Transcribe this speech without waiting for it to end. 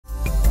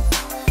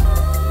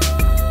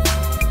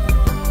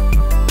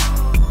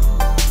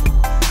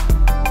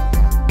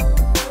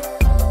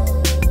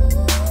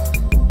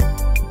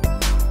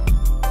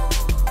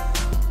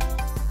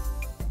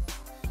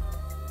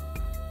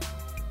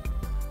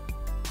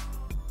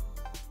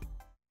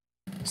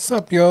What's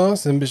up, y'all?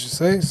 It's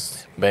Ambitious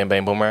Ace. Bang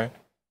Bang Boomerang.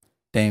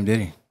 Dame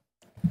Diddy.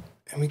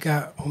 And we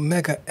got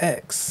Omega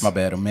X. My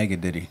bad, Omega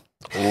Diddy.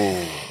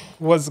 Ooh.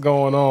 What's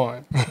going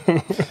on?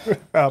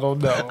 I don't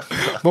know.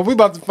 But we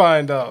about to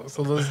find out,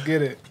 so let's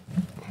get it.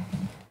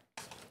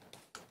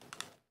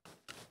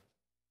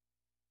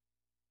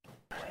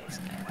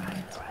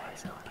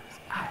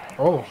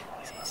 Oh,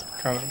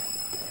 kind of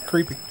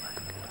creepy.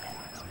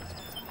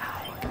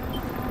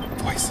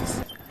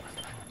 Voices.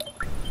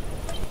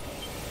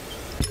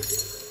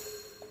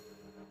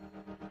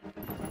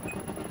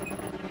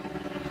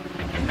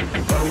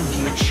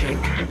 check.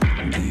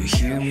 Do you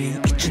hear me?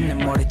 이쯤 내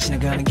머리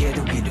지나가는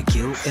게더 위로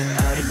기울인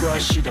아래과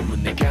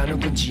시도문 내가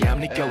누군지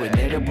압니까? 왜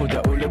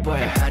내려보다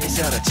올려봐야 한이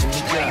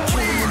사라집니까?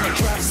 주문의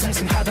드라이브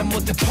상승하다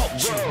못해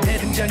폭주 내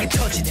등장이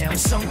터지네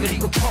함성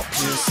그리고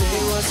폭주 You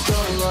say what's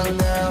going on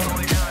now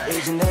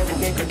이제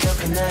내보게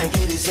꺾여간 나의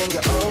길이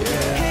생겨오네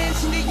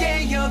Hands in the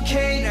air,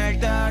 okay 날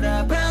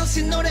따라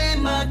bounce 노래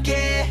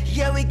맞게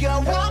Yeah we go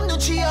on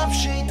눈치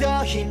없이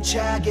더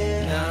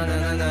힘차게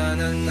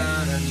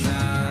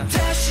나나나나나나나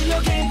다시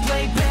여긴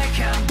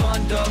playback 한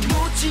번 더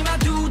묻지마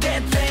do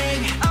that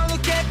thing I'll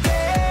look at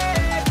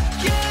that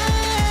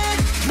yeah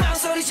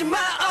망설이지 마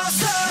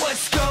어서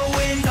What's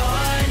going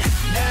on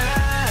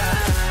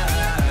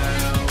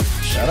now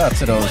Shout out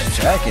to those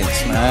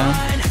jackets, man.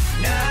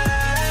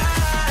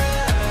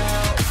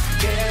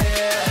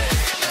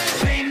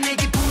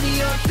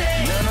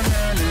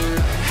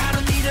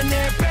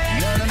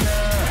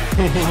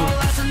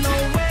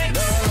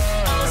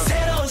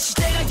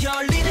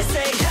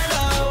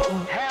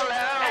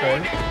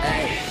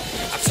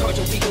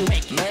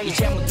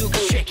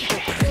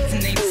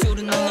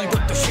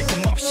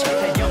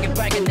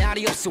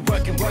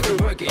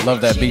 I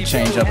love that beat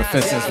change up. It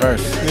fits this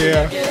verse.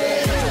 Yeah.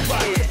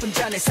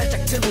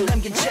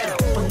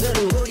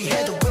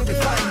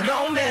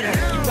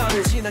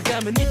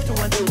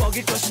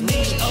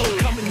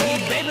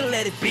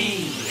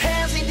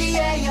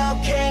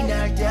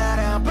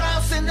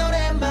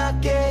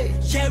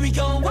 Yeah, we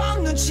go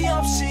on 눈치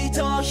없이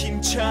더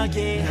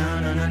힘차게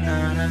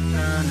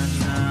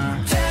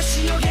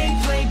다시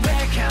여긴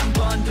playback 한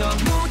번 더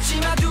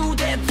묻지마 do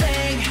that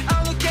thing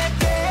I'll look at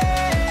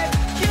that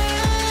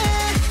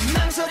yeah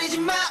망설이지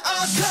마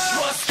어서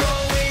What's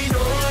going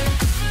on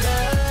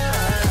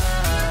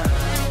now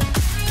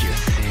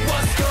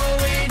What's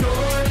going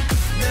on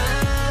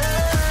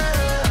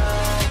now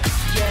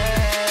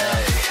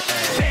yeah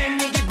뱀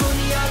이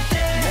기분이 어때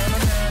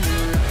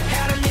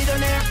하루 니도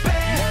내 앞에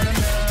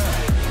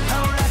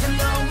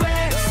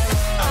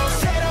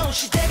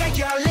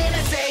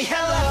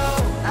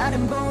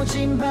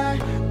보지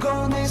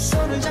말고 내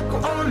손을 잡고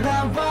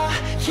올라와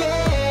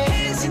Yeah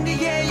Hands in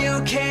the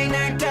air okay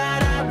날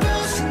따라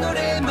무슨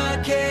노래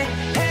맞게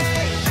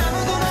Hey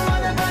아무도 날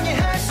만나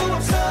방해할 수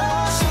없어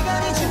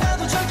시간이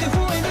지나도 절대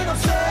후회는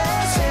없어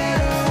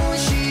새로운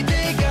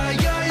시대가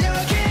열려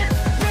Get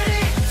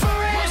ready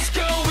for it What's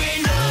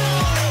going on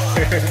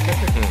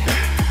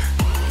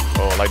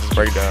Oh, I like this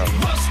breakdown.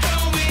 What's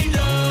going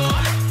on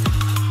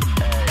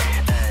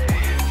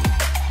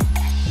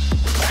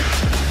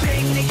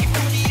내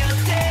기분이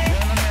어때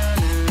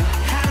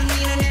하루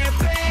니는 내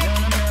앞에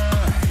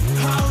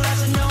All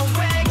eyes and no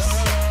wax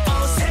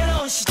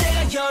새로운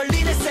시대가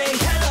열리네 Say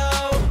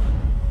hello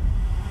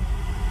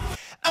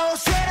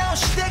새로운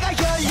시대가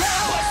열려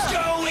What's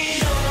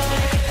going on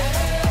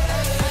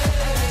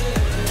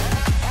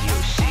You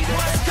see that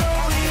What's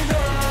going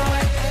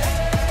on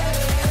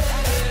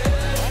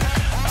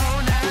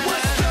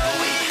What's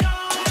going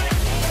on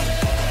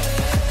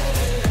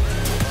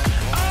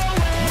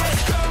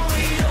What's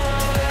going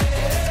on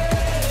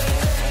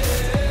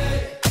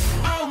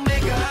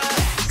Omega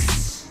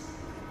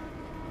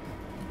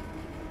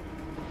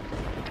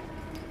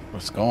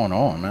What's going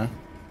on, man?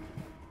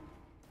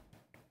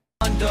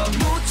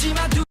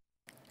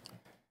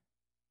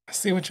 I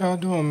see what y'all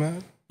doing,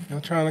 man.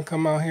 Y'all trying to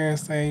come out here and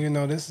saying,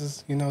 this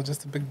is,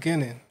 just the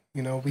beginning.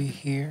 We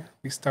here,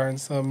 we starting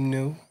something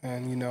new,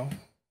 and,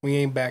 we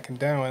ain't backing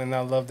down, and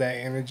I love that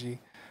energy.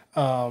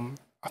 I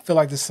feel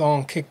like the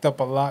song kicked up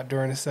a lot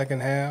during the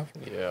second half.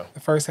 Yeah. The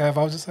first half,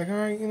 I was just like, all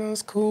right,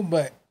 it's cool,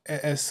 but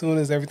as soon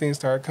as everything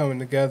started coming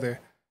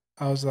together,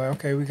 I was like,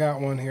 okay, we got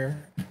one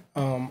here.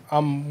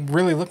 I'm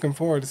really looking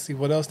forward to see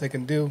what else they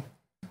can do,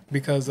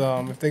 because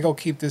if they go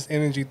keep this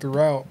energy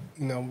throughout,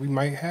 we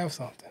might have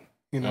something.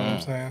 You know what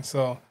I'm saying?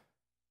 So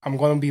I'm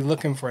going to be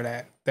looking for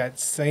that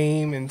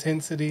same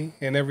intensity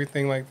and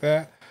everything like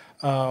that.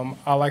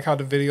 I like how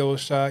the video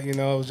was shot. It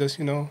was just,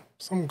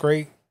 some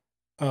great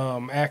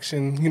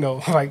action,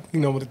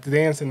 with the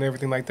dance and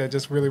everything like that,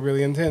 just really,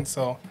 really intense.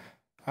 So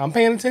I'm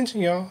paying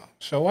attention, y'all.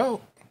 Show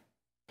out.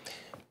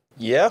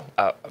 Yeah,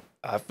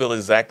 I feel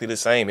exactly the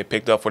same. It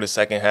picked up for the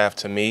second half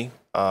to me.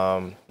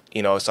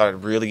 It started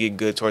really getting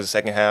good towards the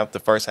second half. The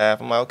first half,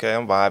 I'm like, okay,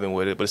 I'm vibing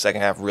with it. But the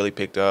second half really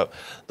picked up.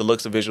 The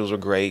looks of visuals were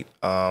great.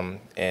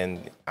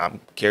 And I'm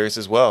curious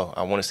as well.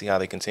 I want to see how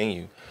they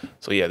continue.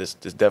 So, yeah, this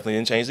definitely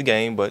didn't change the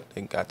game, but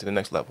it got to the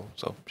next level.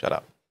 So, shout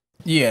out.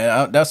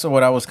 Yeah, that's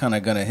what I was kind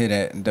of gonna hit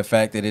at. The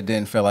fact that it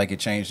didn't feel like it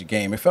changed the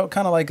game. It felt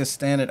kind of like a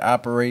standard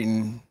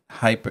operating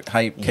hype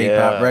K-pop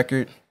Yeah.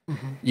 record.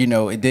 You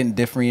know, it didn't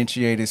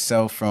differentiate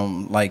itself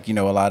from like, you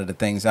know, a lot of the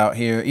things out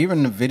here.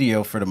 Even the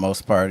video for the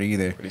most part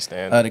either. Pretty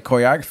standard. The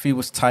choreography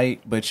was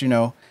tight, but you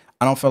know,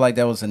 I don't feel like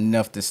that was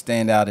enough to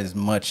stand out as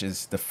much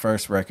as the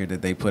first record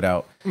that they put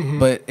out.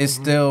 But it's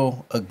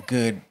still a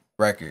good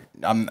record.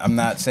 I'm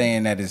not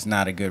saying that it's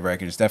not a good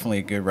record. It's definitely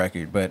a good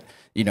record, but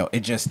you know, it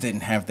just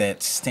didn't have that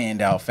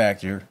standout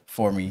factor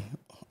for me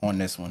on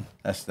this one.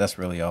 That's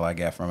really all I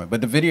got from it.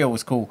 But the video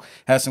was cool.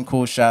 Had some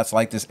cool shots,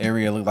 like this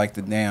area looked like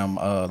the damn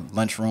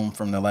lunchroom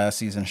from the last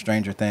season of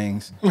Stranger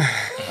Things.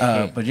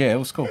 But yeah, it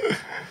was cool.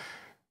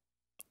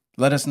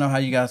 Let us know how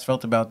you guys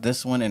felt about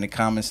this one in the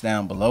comments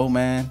down below,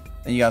 man.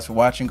 Thank you guys for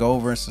watching. Go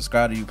over and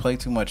subscribe to You Play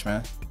Too Much,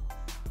 man.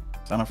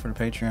 Sign up for the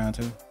Patreon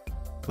too,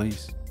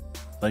 please.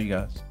 Love you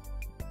guys.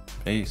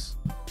 Peace.